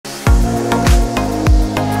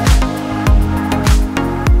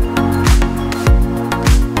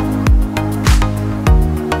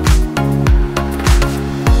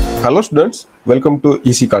Hello students, welcome to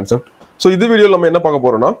Easy Concept. So this video நம்ம என்ன பார்க்க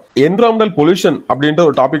போறோம்னா environmental pollution அப்படின்ற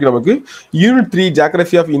ஒரு டாபிக் நமக்கு யூனிட் 3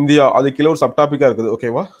 ஜியோகிராஃபி ஆஃப் இந்தியா அது கீழ ஒரு சப் டாபிக்கா இருக்குது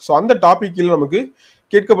ஓகேவா. சோ அந்த டாபிக் கீழ நமக்கு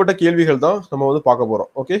கேட்கப்பட்ட கேள்விகள் தான் நம்ம வந்து பார்க்க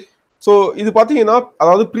போறோம். ஓகே, ஸோ இது பார்த்தீங்கன்னா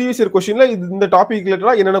அதாவது ப்ரீவியஸ் இயர் கொஸ்டின்ல இந்த டாபிக்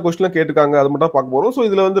ரிலேட்டடா என்னென்ன கொஸ்டின்லாம் கேட்டிருக்காங்க அது மட்டும் பார்க்க போறோம். ஸோ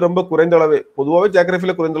இதுல வந்து ரொம்ப குறைந்த அளவே பொதுவாகவே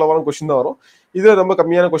ஜியோகிராஃபில குறைந்த அளவான கொஸ்டின் தான் வரும். இதுல ரொம்ப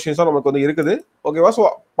கம்மியான கொஸ்டின்ஸ் தான் நமக்கு வந்து இருக்குது ஓகேவா. ஸோ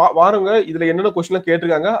வாருங்க இதுல என்னென்ன கொஸ்டின்லாம்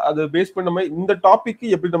கேட்டிருக்காங்க அது பேஸ் பண்ணி நம்ம இந்த டாபிக்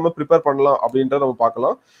எப்படி நம்ம ப்ரிப்பேர் பண்ணலாம் அப்படின்றத நம்ம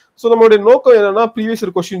பார்க்கலாம். ஸோ நம்மளுடைய நோக்கம் என்னன்னா ப்ரீவியஸ்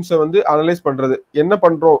இயர் கொஸ்டின்ஸை வந்து அனலைஸ் பண்றது. என்ன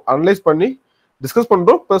பண்றோம், அனலைஸ் பண்ணி டிஸ்கஸ்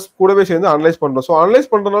பண்றோம், ப்ளஸ் கூடவே சேர்ந்து அனலைஸ் பண்றோம். ஸோ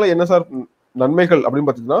அனலைஸ் பண்றதுனால என்ன சார் நன்மைகள் அப்படின்னு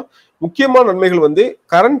பார்த்தீங்கன்னா, முக்கியமான நன்மைகள் வந்து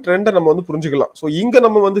கரண்ட் ட்ரெண்டை நம்ம வந்து புரிஞ்சுக்கலாம். ஸோ இங்க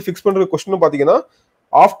நம்ம வந்து ஃபிக்ஸ் பண்ற கொஸ்டின் பார்த்தீங்கன்னா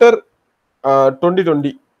ஆஃப்டர்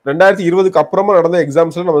 2020 அப்புறமா நடந்த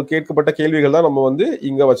எக்ஸாம்ஸ்ல நமக்கு கேட்கப்பட்ட கேள்விகள் தான் நம்ம வந்து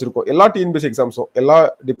இங்க வச்சிருக்கோம். எல்லா டிஎன்பிஎஸ்சி எக்ஸாம்ஸும் எல்லா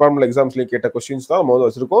டிபார்ட்மெண்ட் எக்ஸாம்ஸ்லயும் கேட்ட கொஸ்டின்ஸ் தான் நம்ம வந்து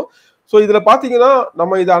வச்சிருக்கோம். ஸோ இதுல பாத்தீங்கன்னா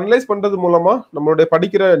நம்ம இதை அனலைஸ் பண்றது மூலமா நம்மளுடைய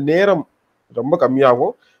படிக்கிற நேரம் ரொம்ப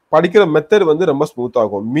கம்மியாகும், படிக்கிற மெத்தட் வந்து ரொம்ப ஸ்மூத்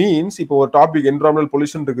ஆகும். மீன்ஸ் இப்போ ஒரு டாபிக் என்விரான்மெண்டல்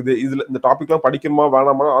பொல்யூஷன் இருக்குது, இதுல இந்த டாபிக்லாம் படிக்கணுமா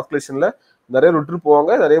வேணாமா ஆஸ்கிலேஷன்ல நிறைய விட்டு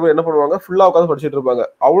போவாங்க. நிறைய பேர் என்ன பண்ணுவாங்க, ஃபுல்லா உட்காந்து படிச்சுட்டு இருப்பாங்க.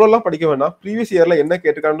 அவ்வளோலாம் படிக்க வேணாம். ப்ரீவியஸ் இயர்ல என்ன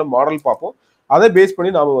கேட்டுக்கான மாடல் பார்ப்போம், அதை பேஸ்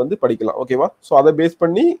பண்ணி நாம வந்து படிக்கலாம் ஓகேவா. ஸோ அதை பேஸ்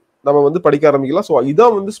பண்ணி நம்ம வந்து படிக்க ஆரம்பிக்கலாம். ஸோ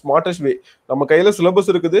இதான் வந்து ஸ்மார்டஸ்ட் வே. நம்ம கையில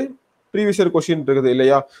சிலபஸ் இருக்குது, ப்ரீவியஸ் இயர் கொஸ்டின் இருக்குது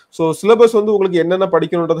இல்லையா. ஸோ சிலபஸ் வந்து உங்களுக்கு என்னென்ன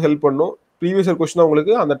படிக்கணுன்றது ஹெல்ப் பண்ணும். ப்ரீவியஸ் இயர் கொஸ்டின்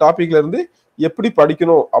உங்களுக்கு அந்த டாபிக்ல இருந்து எப்படி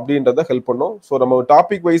படிக்கணும் அப்படின்றத ஹெல்ப் பண்ணும். ஸோ நம்ம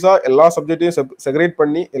டாபிக் வைஸா எல்லா சப்ஜெக்டையும் செக்ரேட்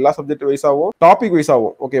பண்ணி எல்லா சப்ஜெக்ட் வைஸாவும் டாபிக்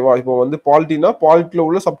வைஸாவும் ஓகேவா. இப்போ வந்து பாலிட்டினா பாலிட்டில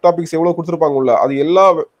உள்ள சப் டாபிக்ஸ் எவ்வளவு கொடுத்துருப்பாங்க உள்ள அது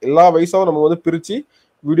எல்லா வைஸாவும் நம்ம வந்து பிரிச்சு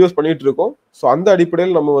வீடியோஸ் பண்ணிட்டு இருக்கோம். ஸோ அந்த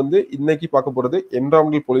அடிப்படையில் நம்ம வந்து இன்னைக்கு பார்க்க போறது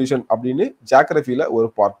என்விரான்மெண்டல் பொல்யூஷன் அப்படின்னு ஜியோகிராஃபில ஒரு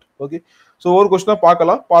பார்ட். ஓகே, ஸோ ஒரு கொஸ்டினா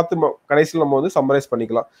பார்க்கலாம், பார்த்து கடைசியில் நம்ம வந்து சம்மரைஸ்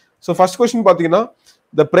பண்ணிக்கலாம். ஸோ ஃபர்ஸ்ட் கொஸ்டின் பார்த்தீங்கன்னா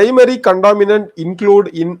the primary contaminant include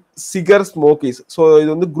in cigar smoke is. So இது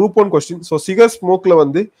வந்து குரூப் 1 கொஸ்டின். ஸோ சிகர் ஸ்மோக்ல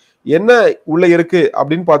வந்து என்ன உள்ள இருக்கு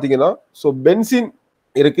அப்படின்னு பார்த்தீங்கன்னா, ஸோ பென்சின்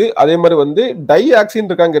இருக்கு, அதே மாதிரி வந்து டை ஆக்சின்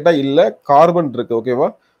இருக்கான்னு கேட்டா இல்ல, கார்பன் இருக்கு ஓகேவா.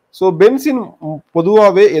 ஸோ பென்சின்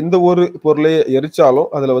பொதுவாகவே எந்த ஒரு பொருளை எரிச்சாலும்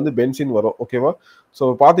அதுல வந்து பென்சின் வரும் ஓகேவா. ஸோ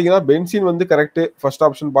பார்த்தீங்கன்னா பென்சின் வந்து கரெக்ட் ஃபர்ஸ்ட்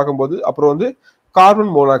ஆப்ஷன் பார்க்கும்போது. அப்புறம் வந்து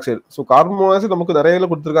carbon monoxide. So carbon monoxide நமக்கு நிறைய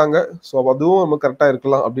கொடுத்துருக்காங்க. ஸோ அதுவும் நமக்கு கரெக்டாக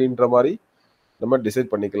இருக்கலாம் அப்படின்ற மாதிரி நம்ம டிசைட்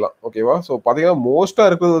பண்ணிக்கலாம் ஓகேவா. ஸோ பார்த்தீங்கன்னா மோஸ்டா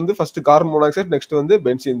இருக்கிறது வந்து ஃபர்ஸ்ட் கார்பன் மோனாக்சைடு, நெக்ஸ்ட் வந்து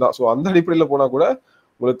பென்சின் தான். ஸோ அந்த அடிப்படையில் போனா கூட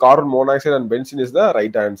உங்களுக்கு carbon monoxide and benzene is the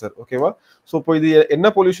right answer ஓகேவா. ஸோ இப்போ இது என்ன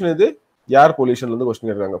பொல்யூஷன், இது ஏர் பொல்யூஷன்ல இருந்து கொஸ்டின்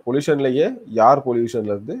கேட்டிருக்காங்க. பொல்யூஷன்லயே ஏர்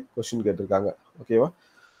பொல்யூஷன்ல இருந்து கொஸ்டின் கேட்டிருக்காங்க ஓகேவா.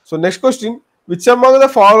 So next question, which among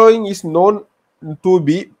the following is known to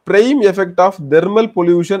be prime effect of thermal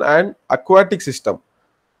pollution and aquatic system?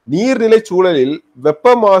 நீர்நிலை சூழலில்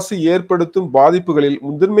வெப்ப மாசு ஏற்படுத்தும் பாதிப்புகளில்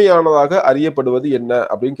முதன்மையானதாக அறியப்படுவது என்ன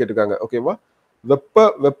அப்படின்னு கேட்டிருக்காங்க ஓகேவா.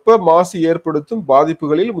 வெப்ப மாசு ஏற்படுத்தும்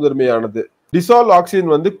பாதிப்புகளில் முதன்மையானது டிசால்வ்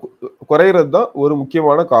ஆக்சிஜன் வந்து குறைகிறது தான் ஒரு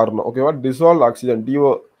முக்கியமான காரணம் ஓகேவா. டிசால்வ் ஆக்சிஜன்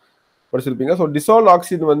டிஓ படிச்சிருப்பீங்க. ஸோ டிசால்வ்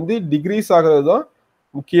ஆக்சிஜன் வந்து டிகிரீஸ் ஆகிறது தான்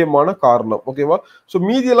முக்கியமான காரணம் ஓகேவா. ஸோ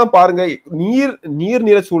மீதியெல்லாம் பாருங்க,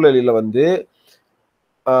 நீர்நிலை சூழலில் வந்து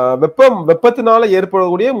வெப்பத்தினால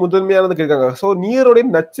ஏற்படக்கூடிய முதன்மையானது கேட்காங்க. ஸோ நீருடைய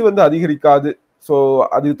நச்சு வந்து அதிகரிக்காது. ஸோ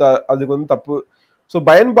அதுக்கு வந்து தப்பு. ஸோ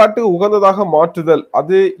பயன்பாட்டு உகந்ததாக மாற்றுதல்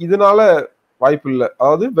அது இதனால வாய்ப்பு இல்லை.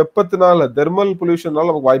 அதாவது வெப்பத்தினால தெர்மல் பொல்யூஷனால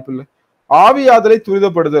நமக்கு வாய்ப்பு இல்லை. ஆவியாதலை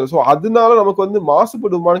துரிதப்படுதல், ஸோ அதனால நமக்கு வந்து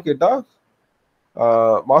மாசுபடுமான்னு கேட்டா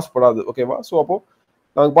மாசுபடாது ஓகேவா. ஸோ அப்போ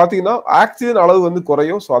நமக்கு பார்த்தீங்கன்னா ஆக்சிஜன் அளவு வந்து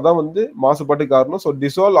குறையும். ஸோ அதான் வந்து மாசுபாட்டு காரணம். ஸோ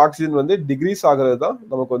டிசால்வ் ஆக்சிஜன் வந்து டிகிரீஸ் ஆகிறது தான்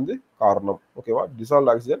நமக்கு வந்து காரணம் ஓகேவா.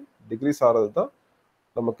 டிசால்வ் ஆக்சிஜன் டிகிரீஸ் ஆகிறது தான்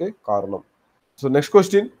நமக்கு காரணம். So next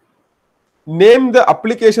question, name the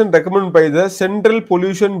application recommend by the central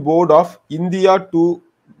pollution board of India to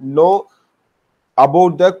know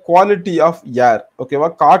about the quality of air ஓகேவா.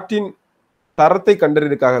 காற்றின் தரத்தை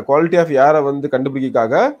கண்டறியதுக்காக, குவாலிட்டி ஆஃப் ஏரை வந்து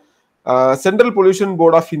கண்டுபிடிக்காக central pollution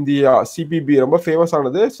board of India CPP ரொம்ப ஃபேமஸ்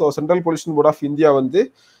ஆனது. So central pollution board of India வந்து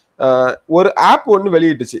ஒரு app ஒன்று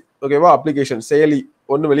வெளியிட்டுச்சு ஓகேவா. அப்ளிகேஷன் செயலி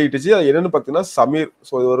ஒன்று வெளியிட்டுச்சு. அது என்னன்னு பார்த்தீங்கன்னா சமீர்.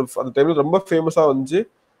 ஸோ இது ஒரு அந்த டைம்ல ரொம்ப ஃபேமஸாக வந்துச்சு.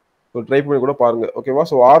 ஸோ ட்ரை பண்ணி கூட பாருங்க ஓகேவா.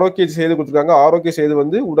 ஸோ ஆரோக்கிய செய்து கொடுத்துருக்காங்க. ஆரோக்கிய செய்து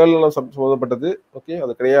வந்து உடல் நலம் சம்பந்தப்பட்டது ஓகே,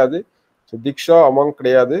 அது கிடையாது. ஸோ திக்ஷா அமாங்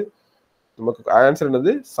கிடையாது. நமக்கு ஆன்சர்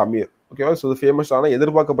என்னது சமீர் ஓகேவா. ஸோ இது ஃபேமஸான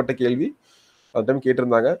எதிர்பார்க்கப்பட்ட கேள்வி, அந்த டைம்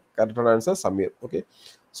கேட்டிருந்தாங்க. கரெக்டான answer Sameer okay.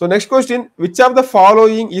 So next question, which of the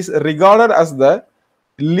following is regarded as the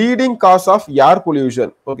leading cause of air pollution?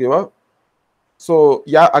 Okay va. So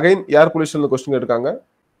yeah, again air pollution question கேட்டிருக்காங்க.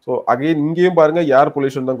 So again இங்கேயும் பாருங்க air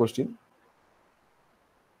pollution தான் question.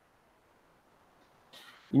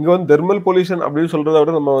 இங்க வந்து thermal pollution அப்படின்னு சொல்றதை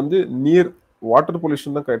விட நம்ம வந்து வாட்டர்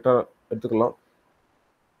பொல்யூஷன் தான் கரெக்டா எடுத்துக்கலாம்.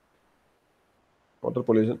 வாட்டர்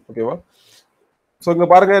பொல்யூஷன் ஓகேவா. சோ இங்க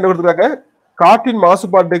பாருங்க என்ன கொடுத்திருக்காங்க, காற்றின்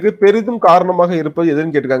மாசுபாட்டுக்கு பெரிதும் காரணமாக இருப்பது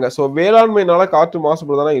எதுன்னு கேட்டிருக்காங்க. சோ வேளாண்மைனால காற்று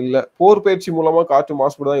மாசுபடுதானா இல்ல, போர் பயிற்சி மூலமா காற்று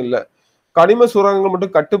மாசுபடுதா இல்ல, கனிம சுரங்கங்கள்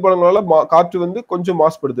மற்றும் கட்டுப்பாடுகளால காற்று வந்து கொஞ்சம்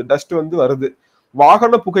மாசுபடுது, டஸ்ட் வந்து வருது,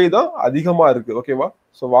 வாகன புகை தான் அதிகமா இருக்கு. ஓகேவா?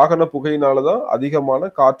 சோ வாகன புகையினால தான் அதிகமான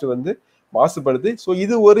காற்று வந்து மாசுபடுது. சோ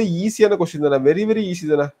இது ஒரு ஈஸியான கொஸ்டின் தானே, வெரி வெரி ஈஸி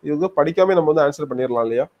தானே, இது வந்து படிக்காம நம்ம வந்து ஆன்சர் பண்ணிடலாம்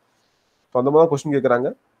இல்லையா? அந்த மாதிரி கொஸ்டின் கேட்கறாங்க.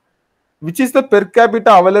 which is the per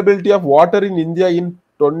capita availability of water in India in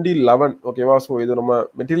 2011. ஓகேவா? ஸோ இது நம்ம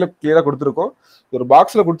மெட்டீரியல் கிளியரா கொடுத்துருக்கோம், ஒரு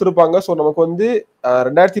பாக்ஸ்ல கொடுத்துருப்பாங்க. ஸோ நமக்கு வந்து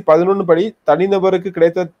 2011 படி தனிநபருக்கு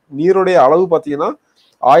கிடைத்த நீருடைய அளவு பார்த்தீங்கன்னா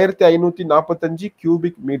 1545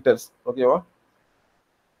 கியூபிக் மீட்டர்ஸ். ஓகேவா?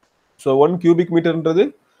 So 1 cubic மீட்டர்ன்றது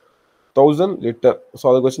 1000 litre. ஸோ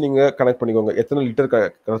அதை வச்சு நீங்க கனெக்ட் பண்ணிக்கோங்க எத்தனை லிட்டர்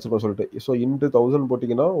கிடைச்சிருக்கோம் சொல்லிட்டு. ஸோ இன்ட்டு 1000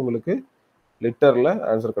 போட்டிங்கன்னா உங்களுக்கு லிட்டர்ல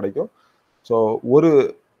ஆன்சர் கிடைக்கும். ஸோ ஒரு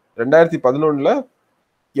 2011ல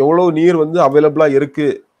எவ்வளவு நீர் வந்து அவைலபிளா இருக்கு,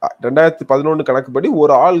 2011 கணக்குப்படி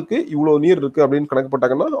ஒரு ஆளுக்கு இவ்வளவு நீர் இருக்கு அப்படின்னு கணக்கு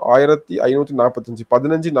போட்டாங்கன்னா 1545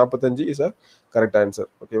 1545 இஸ் அ கரெக்ட் ஆன்சர்.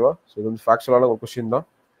 ஓகேவா? ஸோ இது வந்து ஃபேக்சுவலான ஒரு கொஸ்டின் தான்.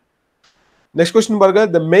 நெக்ஸ்ட் கொஸ்டின் பாருங்க,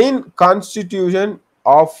 the main constitution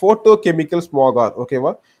of photo chemical ஸ்மோகார்.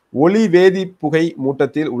 ஓகேவா? ஒளி வேதி புகை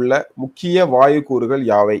மூட்டத்தில் உள்ள முக்கிய வாயு கூறுகள்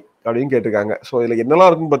யாவை அப்படின்னு கேட்டிருக்காங்க. ஸோ இதுல என்னெல்லாம்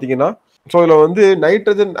இருக்குன்னு பாத்தீங்கன்னா, ஸோ இதுல வந்து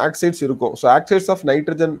நைட்ரஜன் ஆக்சைட்ஸ் இருக்கும். ஸோ ஆக்சைட்ஸ் ஆஃப்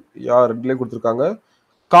நைட்ரஜன் ரெண்டுலேயும் கொடுத்துருக்காங்க.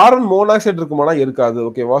 கார்பன் மோனாக்சைடு இருக்குமானா இருக்காது.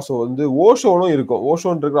 ஓகேவா? ஸோ வந்து ஓஷோனும் இருக்கும்.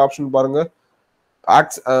 ஓஷோன் இருக்கிற ஆப்ஷன் பாருங்க,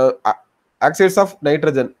 ஆக்சைட்ஸ் ஆஃப்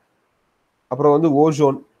நைட்ரஜன், அப்புறம் வந்து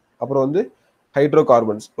ஓசோன், அப்புறம் வந்து ஹைட்ரோ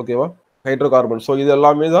கார்பன்ஸ். ஓகேவா? Hydro carbon. ஸோ இது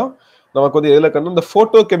எல்லாமே தான் நமக்கு வந்து எதுல கண்டு இந்த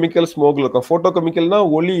போட்டோ கெமிக்கல் ஸ்மோக்ல இருக்கும். போட்டோ கெமிக்கல்னா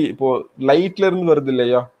ஒளி, இப்போ லைட்ல இருந்து வருது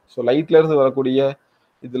இல்லையா? ஸோ லைட்ல இருந்து வரக்கூடிய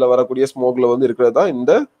இதுல வரக்கூடிய ஸ்மோக்ல வந்து இருக்கிறது தான்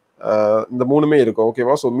இந்த மூணுமே இருக்கும்.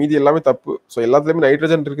 ஓகேவா? ஸோ மீதி எல்லாமே தப்பு. ஸோ எல்லாத்துலயுமே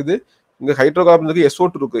நைட்ரஜன் இருக்குது, இங்க ஹைட்ரோ கார்பன் இருக்கு,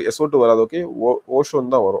 SO2 இருக்கு, SO2 வராது. ஓகே,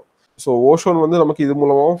 ஓஷோன் தான் வரும். ஸோ ஓஷோன் வந்து நமக்கு இது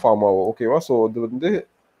மூலமாவும் ஃபார்ம் ஆகும். ஓகேவா? ஸோ இது வந்து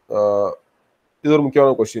இது ஒரு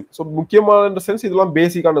முக்கியமான கொஸ்டின். ஸோ முக்கியமான சென்ஸ் இதெல்லாம்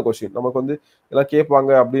பேசிக்கான கொஸ்டின், நமக்கு வந்து எல்லாம்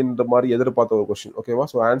கேட்பாங்க அப்படின்ற மாதிரி எதிர்பார்த்த ஒரு கொஸ்டின். ஓகேவா?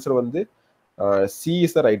 ஸோ ஆன்சர் வந்து C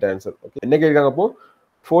is the right answer. Okay, என்ன கேட்காங்க அப்போ,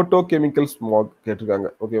 போட்டோ கெமிக்கல் ஸ்மாக் கேட்டிருக்காங்க.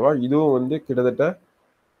 ஓகேவா? இதுவும் வந்து கிட்டத்தட்ட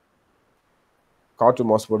காற்று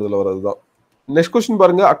மாசுபடுதல் வரதுதான். நெக்ஸ்ட் கொஸ்டின்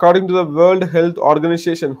பாருங்க, according to the world health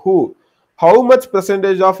organisation how much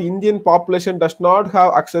percentage of Indian population does not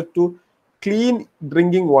have access to clean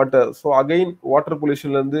drinking water? So again water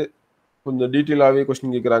pollution இருந்து கொஞ்சம் டீட்டெயிலாவே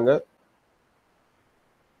கொஸ்டின் கேக்குறாங்க.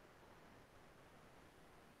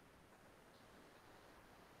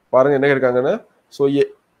 பாருங்க என்ன கேட்காங்கன்னா, ஸோ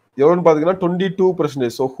எவ்வளோன்னு பார்த்தீங்கன்னா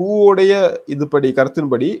 22%. ஸோ ஹூடைய இதுபடி,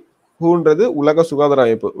 கருத்தின்படி, ஹூன்றது உலக சுகாதார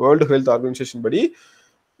அமைப்பு, வேர்ல்டு ஹெல்த் ஆர்கனைசேஷன் படி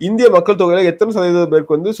இந்திய மக்கள் தொகையில எத்தனை சதவீதம்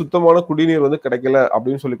பேருக்கு வந்து சுத்தமான குடிநீர் வந்து கிடைக்கல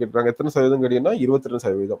அப்படின்னு சொல்லி கேட்கிறாங்க. எத்தனை சதவீதம் கேட்டீங்கன்னா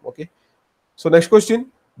 22%. Okay, so next question,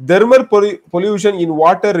 thermal pollution in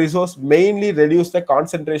water resource mainly reduce the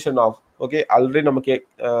concentration of. Okay, already நம்ம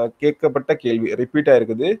கேட்கப்பட்ட கேள்வி ரிப்பீட்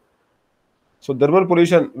ஆயிருக்குது. ஸோ தெர்மல்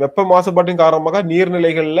பொல்யூஷன், வெப்ப மாசுபாட்டின் காரணமாக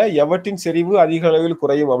நீர்நிலைகள்ல எவற்றின் செறிவு அதிக அளவில்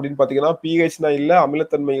குறையும் அப்படின்னு பாத்தீங்கன்னா, பிஹெச்னா இல்ல,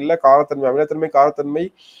 அமிலத்தன்மை இல்ல, காரத்தன்மை. அமிலத்தன்மை காரத்தன்மை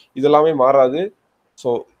இதெல்லாமே மாறாது. ஸோ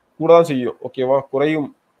கூட தான் செய்யும். ஓகேவா? குறையும்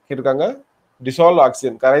கேட்டிருக்காங்க. டிசால்வ்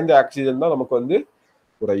ஆக்சிஜன், கரைந்த ஆக்சிஜன் தான் நமக்கு வந்து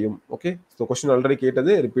குறையும். ஓகே, ஸோ கொஸ்டின் ஆல்ரெடி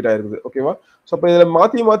கேட்டது ரிப்பீட் ஆயிருக்குது. ஓகேவா? ஸோ இப்போ இதுல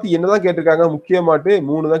மாத்தி மாத்தி என்னதான் கேட்டிருக்காங்க, முக்கியமாட்டு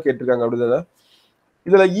 3 தான் கேட்டிருக்காங்க. அப்படிதானே?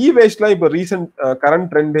 இதுல இ வேஸ்ட்லாம் இப்போ ரீசெண்ட் கரண்ட்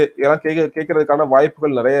ட்ரெண்ட் இதெல்லாம் கேட்கறதுக்கான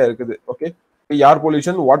வாய்ப்புகள் நிறைய இருக்குது. Okay, air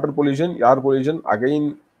pollution, water pollution, air pollution,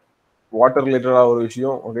 again water ரிலேட்டடா ஒரு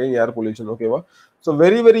விஷயம், அகைன் ஏர் பொல்யூஷன். ஓகேவா? So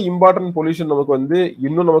very very important pollution நமக்கு வந்து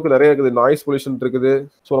இன்னும் நமக்கு நிறைய இருக்குது. நாய்ஸ் பொல்யூஷன் இருக்குது.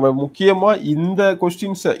 ஸோ நம்ம முக்கியமா இந்த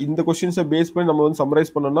கொஸ்டின்ஸை பேஸ் பண்ணி நம்ம வந்து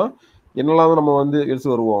சம்மரைஸ் பண்ணோம்னா என்னெல்லாம் நம்ம வந்து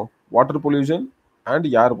எடுத்து வருவோம், water pollution and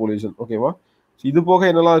air pollution. ஓகேவா? இது போக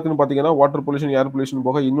என்னெல்லாம் இருக்குன்னு பாத்தீங்கன்னா, வாட்டர் பொல்யூஷன், ஏர் பொல்யூஷன்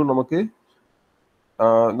போக இன்னும் நமக்கு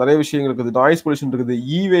நிறைய விஷயங்கள் இருக்குது. நாய்ஸ் பொல்யூஷன் இருக்குது,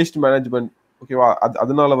 இ வேஸ்ட் மேனேஜ்மெண்ட். ஓகேவா?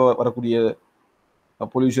 அதனால வரக்கூடிய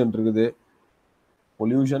பொல்யூஷன் இருக்குது.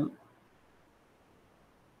 Pollution,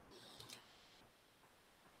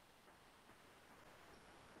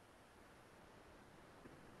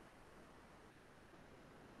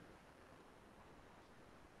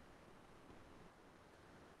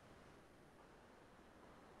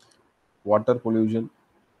 water pollution,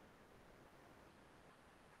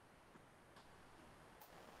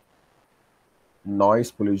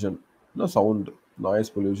 noise pollution, sound,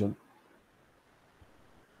 noise pollution,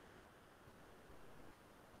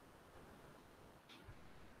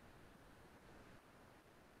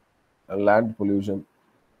 land pollution,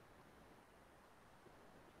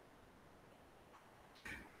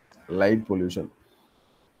 light pollution.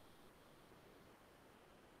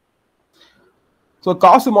 So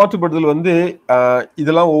காசு மாற்றுப்படுதல் வந்து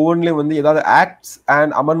இதெல்லாம் ஒவ்வொன்றிலையும் வந்து ஏதாவது ஆக்ட்ஸ்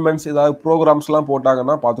அண்ட் அமெண்ட்மெண்ட்ஸ் ஏதாவது ப்ரோக்ராம்ஸ்லாம்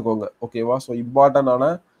போட்டாங்கன்னா பார்த்துக்கோங்க. ஓகேவா? ஸோ இம்பார்ட்டன்டான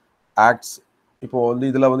ஆக்ட்ஸ் இப்போ வந்து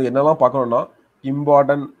இதில் வந்து என்னெல்லாம் பார்க்கணும்னா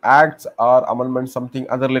important acts R amendment something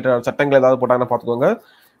other related சட்டங்கள் ஏதாவது போட்டாங்கன்னா பார்த்துக்கோங்க.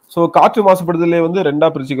 ஸோ காற்று மாசுபடுதலே வந்து ரெண்டா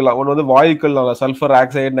பிரிச்சுக்கலாம். ஒன்று வந்து வாயுக்கள்னால sulphur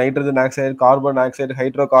oxide, nitrogen oxide, carbon oxide,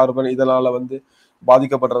 hydro carbon இதனால வந்து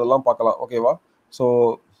பாதிக்கப்படுறதெல்லாம் பார்க்கலாம். ஓகேவா? ஸோ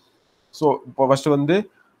ஸோ இப்போ ஃபர்ஸ்ட் வந்து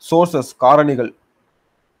சோர்சஸ் காரணிகள்.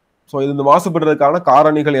 ஸோ இது இந்த மாசுபடுறதுக்கான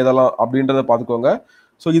காரணிகள் எதெல்லாம் அப்படின்றத பார்த்துக்கோங்க.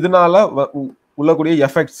 ஸோ இதனால உள்ளக்கூடிய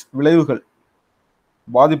எஃபெக்ட்ஸ் விளைவுகள்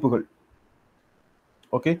பாதிப்புகள்.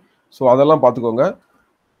 ஓகே, ஸோ அதெல்லாம் பார்த்துக்கோங்க.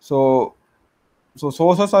 So so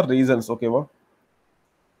sources R reasons. ஓகேவா?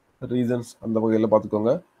 ரீசன்ஸ் அந்த வகையில்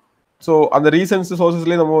பார்த்துக்கோங்க. ஸோ அந்த ரீசன்ஸ்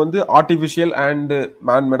சோர்சஸ்லேயே நம்ம வந்து artificial and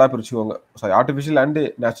மேன்மேடாக பிரிச்சுக்கோங்க. Sorry, artificial and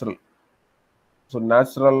natural. So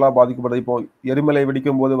நேச்சுரலாக பாதிக்கப்படுது. இப்போ எரிமலை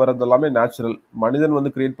வெடிக்கும் போது வர்றது எல்லாமே நேச்சுரல். மனிதன்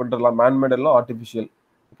வந்து கிரியேட் பண்ணுறலாம். மேன்மேட் எல்லாம் ஆர்டிஃபிஷியல்.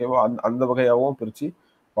 ஓகேவா? அந்த வகையாகவும் பிரித்து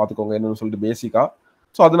பார்த்துக்கோங்க என்னன்னு சொல்லிட்டு பேசிக்காக.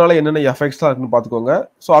 ஸோ அதனால என்னென்ன எஃபெக்ட்ஸ்லாம் இருக்குன்னு பார்த்துக்கோங்க.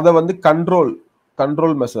 ஸோ அதை வந்து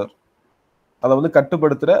கண்ட்ரோல் மெஷர், அதை வந்து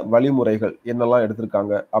கட்டுப்படுத்துகிற வழிமுறைகள் என்னெல்லாம்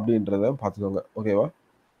எடுத்திருக்காங்க அப்படின்றத பார்த்துக்கோங்க. ஓகேவா?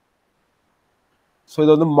 ஸோ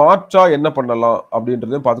இதை வந்து மாற்றா என்ன பண்ணலாம்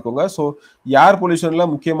அப்படின்றதையும் பார்த்துக்கோங்க. ஸோ ஏர் பொல்யூஷன்ல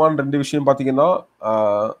முக்கியமான 2 விஷயம் பார்த்தீங்கன்னா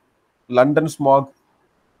லண்டன் ஸ்மாக்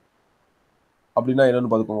அப்படின்னா என்னன்னு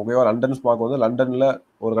பார்த்துக்கோங்க. ஓகேவா? லண்டன் ஸ்மாக் வந்து லண்டன்ல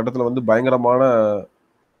ஒரு கட்டத்தில் வந்து பயங்கரமான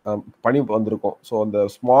பனி வந்திருக்கும். ஸோ அந்த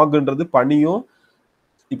ஸ்மாக்ன்றது பனியும்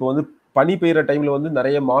இப்போ வந்து பனி பெய்கிற டைம்ல வந்து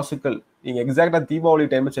நிறைய மாசுக்கள். நீங்க எக்ஸாக்டா தீபாவளி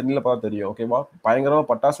டைம்ல சென்னையில பார்த்தா தெரியும். ஓகேவா? பயங்கரமா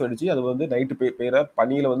பட்டாசு வெடிச்சு அது வந்து நைட்டு பெய்கிற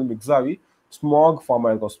பனியில வந்து மிக்ஸ் ஆகி ஸ்மாக் ஃபார்ம்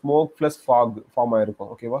ஆயிருக்கும். ஸ்மோக் பிளஸ் ஃபாக் ஃபார்ம் ஆயிருக்கும்.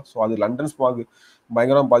 ஓகேவா? ஸோ அது லண்டன் ஸ்மாக்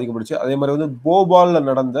பயங்கரமா பாதிக்கப்படுச்சு. அதே மாதிரி வந்து போபால்ல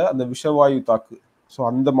நடந்த அந்த விஷவாயு தாக்கு. ஸோ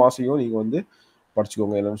அந்த மாசையும் நீங்க வந்து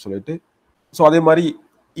படிச்சுக்கோங்க என்னன்னு சொல்லிட்டு. ஸோ அதே மாதிரி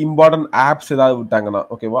இம்பார்ட்டன்ட் ஆப்ஸ் ஏதாவது விட்டாங்கன்னா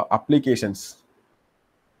ஓகேவா? அப்ளிகேஷன்ஸ்.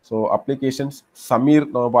 ஸோ அப்ளிகேஷன்ஸ் சமீர்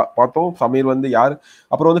நம்ம பார்த்தோம். சமீர் வந்து யார்?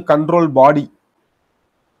 அப்புறம் வந்து கண்ட்ரோல் பாடி.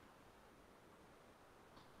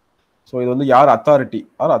 ஸோ இது வந்து யார்? அத்தாரிட்டி.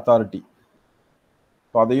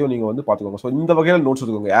 ஸோ அதையும் நீங்கள் வந்து பார்த்துக்கோங்க. ஸோ இந்த வகையில் நோட்ஸ்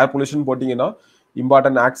எடுத்துக்கோங்க. ஏர் பொல்யூஷன் போட்டிங்கன்னா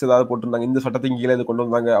இம்பார்ட்டன்ட் ஆக்ட்ஸ் ஏதாவது போட்டிருந்தாங்க, இந்த சட்டத்தின் கீழே இது கொண்டு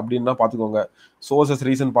வந்தாங்க அப்படின்னா பார்த்துக்கோங்க. சோர்சஸ்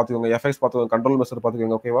ரீசன் பார்த்துக்கோங்க, எஃபெக்ட்ஸ் பார்த்துக்கோங்க, கண்ட்ரோல் மெஷர்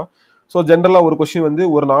பார்த்துக்கோங்க. ஓகேவா? ஸோ ஜென்ரலாக ஒரு கொஸ்டின் வந்து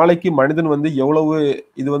ஒரு நாளைக்கு மனிதன் வந்து எவ்வளவு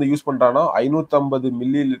இது வந்து யூஸ் பண்ணுறான்னா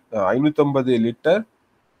 550 லிட்டர்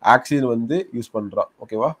ஆக்சிஜன் வந்து யூஸ் பண்றான்.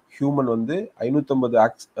 ஓகேவா? ஹியூமன் வந்து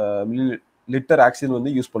 550 மில்லி லிட்டர் ஆக்சிஜன்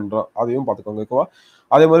வந்து யூஸ் பண்றான். அதையும் பார்த்துக்கோங்க. ஓகேவா?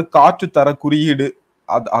 அதே மாதிரி காற்று தர குறியீடு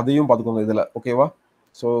அதையும் பார்த்துக்கோங்க இதுல. ஓகேவா?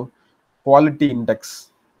 So quality index.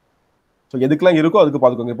 ஸோ எதுக்கெல்லாம் இருக்கோ அதுக்கு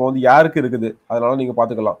பார்த்துக்கோங்க. இப்போ வந்து யாருக்கு இருக்குது அதனால நீங்க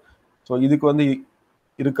பார்த்துக்கலாம். ஸோ இதுக்கு வந்து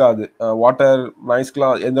இருக்காது. வாட்டர்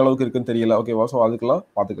நாய்ஸ்க்குலாம் எந்த அளவுக்கு இருக்குன்னு தெரியல. ஓகேவா? ஸோ அதுக்கெல்லாம்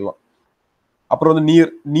பார்த்துக்கலாம். அப்புறம் வந்து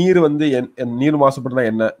நீர் வந்து நீர் மாசுபடுனா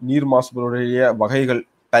என்ன, நீர் மாசுபடுடைய வகைகள்,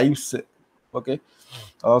 டைப்ஸ். ஓகே,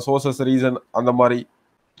 சோர்சஸ் ரீசன் அந்த மாதிரி.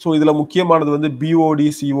 ஸோ இதுல முக்கியமானது வந்து பிஓடி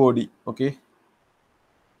சிஓடி. ஓகே,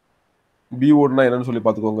 பிஓடினா என்னன்னு சொல்லி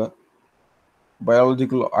பார்த்துக்கோங்க.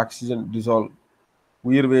 பயாலஜிக்கல் ஆக்சிஜன் டிசால்வ்,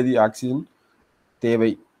 உயிர்வேதி ஆக்சிஜன் தேவை.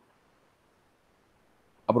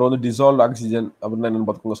 அப்புறம் வந்து டிசால்வ் ஆக்சிஜன் அப்படின்னா என்னன்னு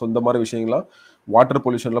பார்த்துக்கோங்க. ஸோ இந்த மாதிரி விஷயங்கள்லாம் வாட்டர்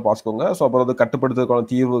பொல்யூஷன்ல பார்த்துக்கோங்க. ஸோ அப்புறம் வந்து கட்டுப்படுத்துறதுக்கான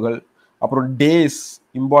தீர்வுகள். அப்புறம் days,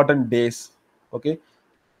 important days. Okay,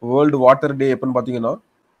 world water டே எப்பன்னு பார்த்தீங்கன்னா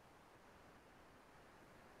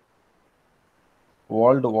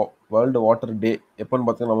வேர்ல்டு வாட்டர் டே எப்பன்னு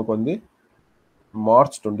பார்த்தீங்கன்னா நமக்கு வந்து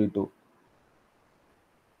மார்ச் 22.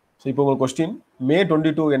 ஸோ இப்போ உங்களுக்கு கொஸ்டின் மே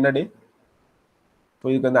 22 என்ன டே? ஸோ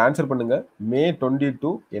இதுக்கு வந்து ஆன்சர் பண்ணுங்க. மே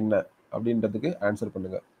 22 என்ன அப்படின்றதுக்கு ஆன்சர்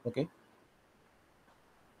பண்ணுங்க. ஓகே,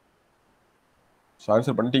 ஸோ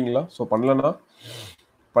ஆன்சர் பண்ணிட்டீங்களா? ஸோ பண்ணலன்னா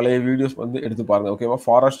பழைய வீடியோஸ் வந்து எடுத்து பாருங்க. ஓகேவா?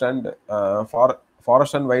 ஃபாரஸ்ட் அண்ட்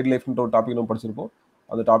வைல்ட் லைஃப்ன்ற ஒரு டாபிக் நம்ம படிச்சிருப்போம்.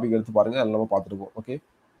 அந்த டாபிக் எடுத்து பாருங்க, அதில் நம்ம பார்த்துருப்போம். ஓகே,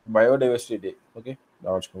 பயோடைவர்சிட்டி டே. ஓகே,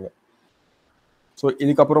 நான் வச்சுக்கோங்க. ஸோ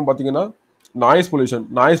இதுக்கப்புறம் பார்த்தீங்கன்னா நாய்ஸ் பொல்யூஷன்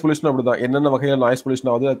அப்படிதான். என்னென்ன வகையில் நாய்ஸ் பொல்யூஷன்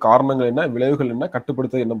ஆகுது, காரணங்கள் என்ன, விளைவுகள் என்ன,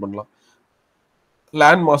 கட்டுப்படுத்த என்ன பண்ணலாம்.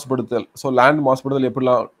 லேண்ட் மாசுபடுத்தல். ஸோ லேண்ட் மாசுபடுத்தல்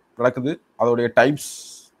எப்படிலாம் நடக்குது, அதோடைய டைப்ஸ்,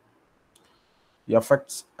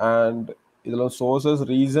 எஃபெக்ட்ஸ் அண்ட் இதில் sources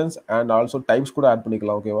reasons and also types கூட ஆட்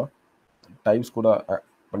பண்ணிக்கலாம். ஓகேவா? டைப்ஸ் கூட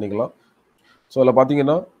பண்ணிக்கலாம். ஸோ அதில்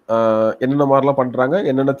பார்த்தீங்கன்னா என்னென்ன மாதிரிலாம் பண்ணுறாங்க,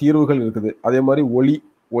 என்னென்ன தீர்வுகள் இருக்குது. அதே மாதிரி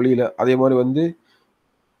ஒளியில் அதே மாதிரி வந்து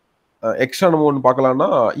எக்ஸ்ட்ரா நம்ம ஒன்று பார்க்கலாம்னா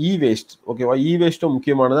வேஸ்ட். ஓகேவா? வேஸ்ட்டும்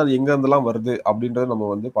முக்கியமானது. அது எங்கேருந்துலாம் வருது அப்படின்றத நம்ம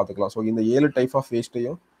வந்து பார்த்துக்கலாம். ஸோ இந்த 7 type of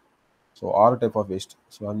வேஸ்ட்டையும், so 6 type of waste,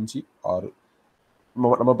 so 5 6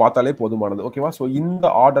 நம்ம பார்த்தாலே போதுமானது. ஓகேவா? ஸோ இந்த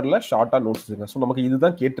ஆர்டர்ல ஷார்ட்டாக நோட்ஸ் இருக்குங்க. ஸோ நமக்கு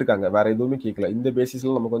இதுதான் கேட்டிருக்காங்க, வேற எதுவுமே கேட்கல. இந்த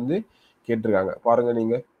பேசிஸ்ல நமக்கு வந்து கேட்டிருக்காங்க. பாருங்க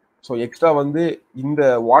நீங்க. ஸோ எக்ஸ்ட்ரா வந்து இந்த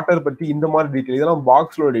வாட்டர் பத்தி இந்த மாதிரி டீட்டெயில், இதெல்லாம்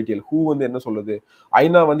பாக்ஸோட டீட்டெயில். ஹூ வந்து என்ன சொல்லுது,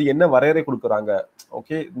 ஐநா வந்து என்ன வரையறை கொடுக்குறாங்க,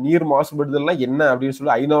 ஓகே, நீர் மாசுபடுதல்னா என்ன அப்படின்னு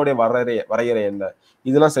சொல்லி ஐநாவுடைய வரையறை என்ன,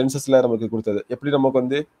 இதெல்லாம் சென்சஸ்ல நமக்கு கொடுத்தது. எப்படி நமக்கு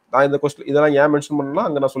வந்து நான் இந்த கொஸ்டின் இதெல்லாம் ஏன் மென்ஷன் பண்ணலாம்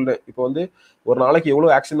அங்க நான் சொல்றேன். இப்போ வந்து ஒரு நாளைக்கு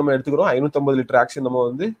எவ்வளவு ஆக்ஷன் நம்ம எடுத்துக்கிறோம், 550 லிட்டர் ஆக்ஷன் நம்ம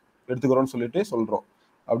வந்து எடுத்துக்கிறோம்னு சொல்லிட்டு சொல்றோம்.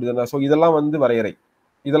 அப்படிதானே? ஸோ இதெல்லாம் வந்து வரையறை.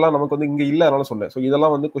 இதெல்லாம் நமக்கு வந்து இங்க இல்ல, அதனால சொன்னேன். ஸோ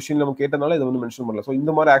இதெல்லாம் வந்து கொஸ்டின் நம்ம கேட்டனால இதை வந்து மென்ஷன் பண்ணல. ஸோ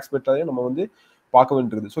இந்த மாதிரி ஆஸ்பெக்டாவே நம்ம வந்து பார்க்க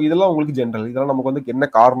வேண்டியது. ஸோ இதெல்லாம் உங்களுக்கு ஜென்ரல். இதெல்லாம் நமக்கு வந்து என்ன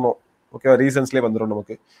காரணம், ஓகே, ரீசன்ஸ்லேயே வந்துடும்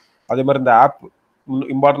நமக்கு. அதே மாதிரி இந்த ஆப்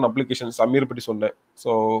இம்பார்ட்டன்ட் அப்ளிகேஷன் சமீர் பற்றி சொன்னேன்.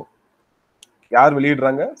 ஸோ யார்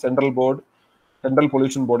வெளியிடுறாங்க, central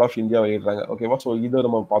pollution board of India வெளியிடுறாங்க, ஓகேவா. ஸோ இதை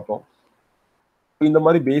நம்ம பார்த்தோம். இந்த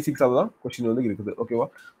மாதிரி பேசிக்ஸாக தான் கொஸ்டின் வந்து இருக்குது, ஓகேவா.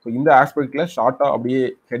 ஸோ இந்த ஆஸ்பெக்ட்ல ஷார்ட்டா அப்படியே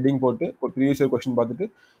ஹெட்டிங் போட்டு ஒரு ப்ரீவியஸ் இயர் கொஸ்டின் பார்த்துட்டு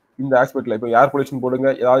இந்த ஆஸ்பெக்ட்ல இப்போ ஏர் பொல்யூஷன் போடுங்க,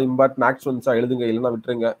 ஏதாவது இம்பார்ட்டன்ட் ஆக்ட்ஸ் வந்துச்சா எழுதுங்க, இல்லைன்னா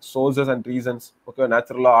விட்டுருங்க. சோர்சஸ் அண்ட் ரீசன்ஸ், ஓகே,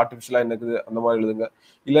 நேச்சுரலா ஆர்டிஃபிஷியலா என்னக்குது அந்த மாதிரி எழுதுங்க.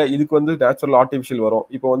 இல்ல இதுக்கு வந்து நேச்சுரல் ஆர்டிஃபிஷியல் வரும்.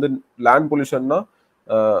 இப்போ வந்து லேண்ட் பொல்யூஷன்னா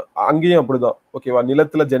அங்கேயும் அப்படிதான், ஓகேவா.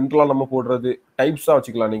 நிலத்துல ஜென்ரலா நம்ம போடுறது டைப்ஸா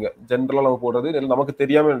வச்சுக்கலாம். நீங்க ஜென்ரலா நம்ம போடுறது நமக்கு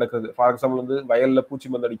தெரியாம நடக்குது. ஃபார் எக்ஸாம்பிள் வந்து வயல்ல பூச்சி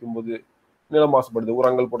மருந்து அடிக்கும் போது நிலம் மாசுபடுது,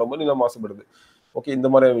 உரங்கள் போடும்போது நிலம் மாசுபடுது, ஓகே, இந்த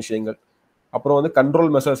மாதிரியான விஷயங்கள். அப்புறம் வந்து கண்ட்ரோல்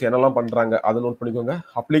மெஷர்ஸ் என்னெல்லாம் பண்றாங்க அதை நோட் பண்ணிக்கோங்க.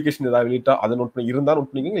 அப்ளிகேஷன் ஏதாவது வெளியிட்டா அதை நோட் பண்ணி இருந்தால் நோட்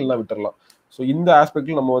பண்ணிக்கோங்க, இல்லைன்னா விட்டுறலாம். ஸோ இந்த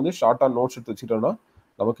ஆஸ்பெக்ட்ல நம்ம வந்து ஷார்ட்டா நோட்ஸ் எடுத்து வச்சுட்டோம்னா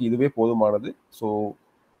நமக்கு இதுவே போதுமானது. ஸோ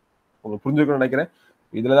உங்களுக்கு புரிஞ்சுக்கணும்னு நினைக்கிறேன்.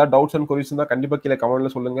 இதுல ஏதாவது டவுட்ஸ் அண்ட் கொரிஸ் இருந்தால் கண்டிப்பா கீழே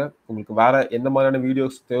கமெண்ட்ல சொல்லுங்க. உங்களுக்கு வேற எந்த மாதிரியான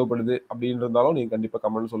வீடியோஸ் தேவைப்படுது அப்படின்னு இருந்தாலும் நீங்க கண்டிப்பா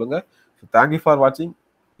கமெண்ட் சொல்லுங்க. ஸோ தேங்க்யூ ஃபார் வாட்சிங்.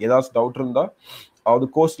 ஏதாச்சும் டவுட் இருந்தா, அதாவது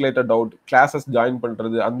course related doubt, classes join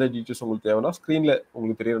பண்றது, அந்த டீட்டெயில்ஸ் உங்களுக்கு தேவைன்னா ஸ்க்ரீன்ல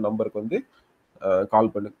உங்களுக்கு தெரியுற நம்பருக்கு வந்து கால்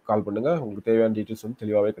பண்ணுங்க. உங்களுக்கு தேவையான டீட்டெயில்ஸ் வந்து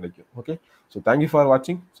தெளிவாகவே கிடைக்கும். ஓகே, ஸோ தேங்க்யூ ஃபார்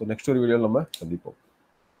வாட்சிங். ஸோ நெக்ஸ்ட் ஒரு வீடியோவில் நம்ம சந்திப்போம்.